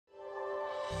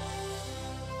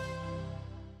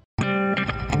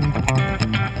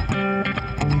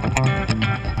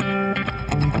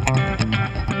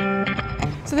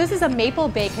is a maple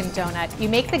bacon donut. You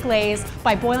make the glaze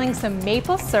by boiling some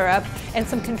maple syrup and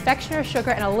some confectioner's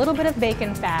sugar and a little bit of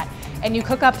bacon fat. And you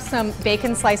cook up some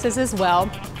bacon slices as well.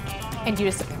 And you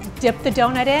just dip the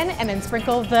donut in and then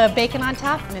sprinkle the bacon on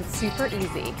top, and it's super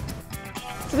easy.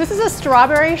 So this is a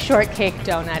strawberry shortcake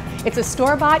donut. It's a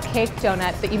store-bought cake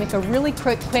donut that you make a really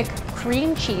quick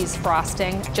cream cheese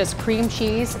frosting, just cream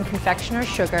cheese and confectioner's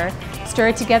sugar. Stir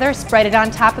it together, spread it on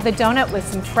top of the donut with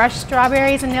some fresh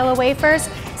strawberries and vanilla wafers.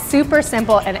 Super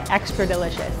simple and extra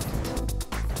delicious.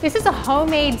 This is a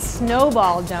homemade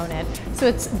snowball donut. So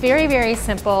it's very, very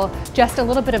simple. Just a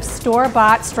little bit of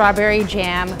store-bought strawberry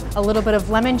jam, a little bit of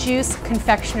lemon juice,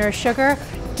 confectioner's sugar.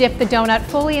 Dip the donut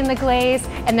fully in the glaze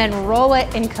and then roll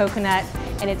it in coconut,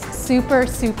 and it's super,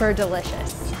 super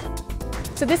delicious.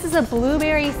 So this is a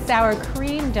blueberry sour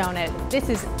cream donut. This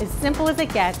is as simple as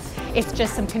it gets. It's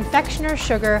just some confectioner's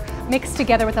sugar mixed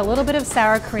together with a little bit of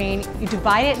sour cream. You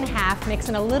divide it in half, mix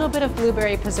in a little bit of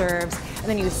blueberry preserves, and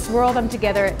then you swirl them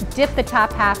together, dip the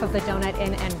top half of the donut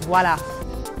in, and voila.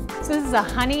 So this is a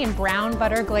honey and brown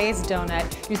butter glazed donut.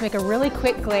 You just make a really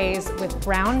quick glaze with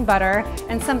brown butter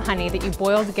and some honey that you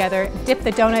boil together, dip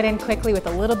the donut in quickly with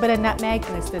a little bit of nutmeg,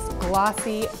 and it's this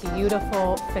glossy,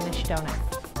 beautiful finished donut.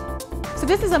 So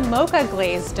this is a mocha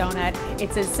glazed donut.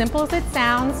 It's as simple as it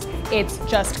sounds. It's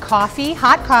just coffee,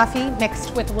 hot coffee,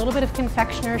 mixed with a little bit of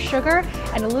confectioner's sugar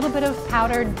and a little bit of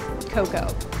powdered cocoa.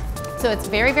 So it's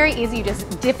very, very easy. You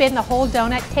just dip in the whole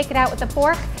donut, take it out with a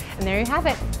fork, and there you have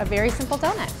it, a very simple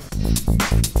donut.